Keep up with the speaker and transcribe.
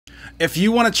If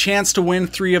you want a chance to win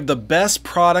 3 of the best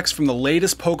products from the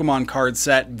latest Pokemon card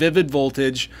set, Vivid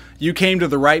Voltage, you came to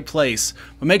the right place.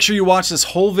 But make sure you watch this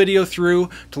whole video through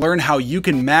to learn how you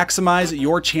can maximize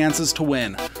your chances to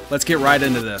win. Let's get right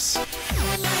into this.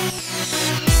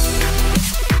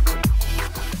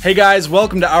 Hey guys,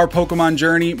 welcome to our Pokemon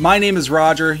journey. My name is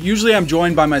Roger. Usually I'm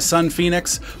joined by my son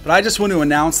Phoenix, but I just want to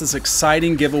announce this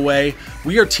exciting giveaway.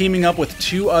 We are teaming up with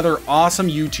 2 other awesome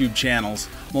YouTube channels,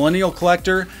 Millennial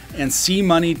Collector and C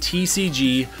Money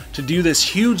TCG, to do this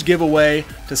huge giveaway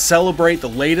to celebrate the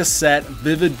latest set,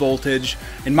 Vivid Voltage.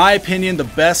 In my opinion, the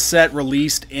best set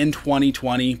released in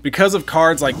 2020 because of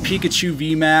cards like Pikachu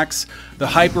VMAX, the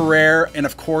Hyper Rare, and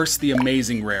of course the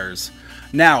Amazing Rares.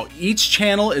 Now, each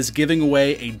channel is giving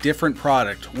away a different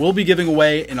product. We'll be giving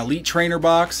away an Elite Trainer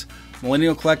box,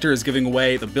 Millennial Collector is giving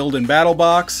away the Build and Battle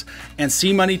box, and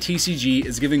C Money TCG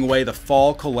is giving away the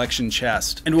Fall Collection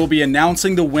chest. And we'll be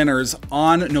announcing the winners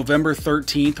on November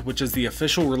 13th, which is the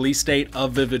official release date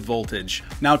of Vivid Voltage.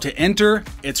 Now to enter,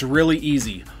 it's really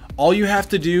easy. All you have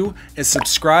to do is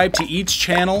subscribe to each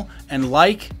channel and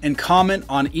like and comment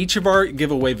on each of our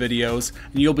giveaway videos,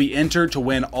 and you'll be entered to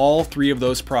win all 3 of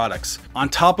those products. On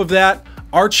top of that,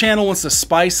 our channel wants to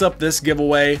spice up this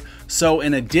giveaway, so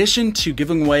in addition to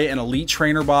giving away an Elite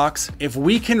Trainer box, if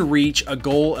we can reach a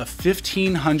goal of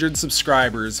 1,500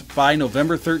 subscribers by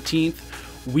November 13th,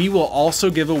 we will also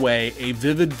give away a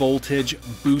Vivid Voltage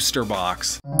booster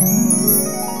box.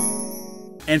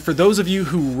 And for those of you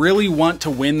who really want to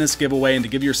win this giveaway and to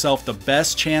give yourself the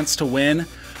best chance to win,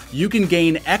 you can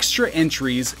gain extra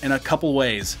entries in a couple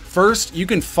ways. First, you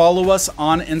can follow us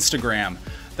on Instagram.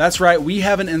 That's right, we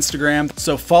have an Instagram,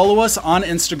 so follow us on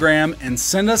Instagram and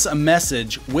send us a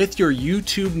message with your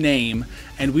YouTube name,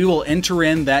 and we will enter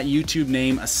in that YouTube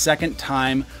name a second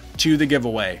time to the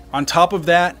giveaway. On top of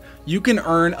that, you can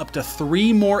earn up to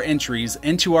 3 more entries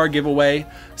into our giveaway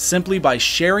simply by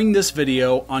sharing this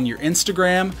video on your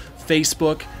Instagram,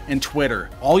 Facebook, and Twitter.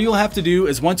 All you'll have to do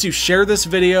is, once you share this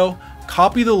video,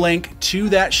 copy the link to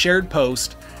that shared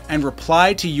post and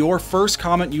reply to your first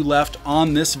comment you left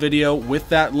on this video with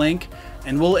that link,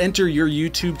 and we'll enter your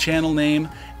YouTube channel name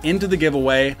into the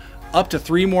giveaway up to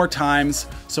 3 more times.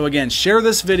 So again, share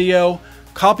this video,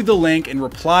 copy the link, and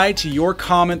reply to your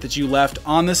comment that you left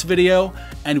on this video,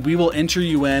 and we will enter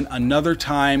you in another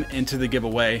time into the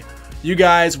giveaway. You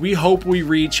guys, we hope we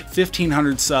reach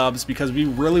 1,500 subs because we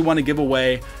really want to give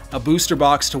away a booster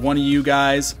box to one of you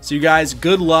guys. So you guys,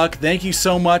 good luck. Thank you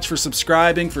so much for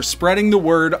subscribing, for spreading the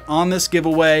word on this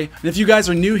giveaway. And if you guys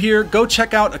are new here, go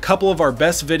check out a couple of our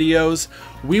best videos.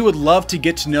 We would love to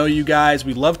get to know you guys.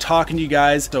 We love talking to you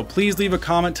guys. So please leave a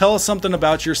comment. Tell us something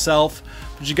about yourself.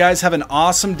 But you guys have an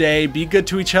awesome day. Be good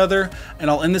to each other.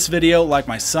 And I'll end this video like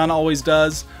my son always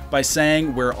does by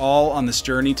saying we're all on this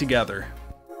journey together.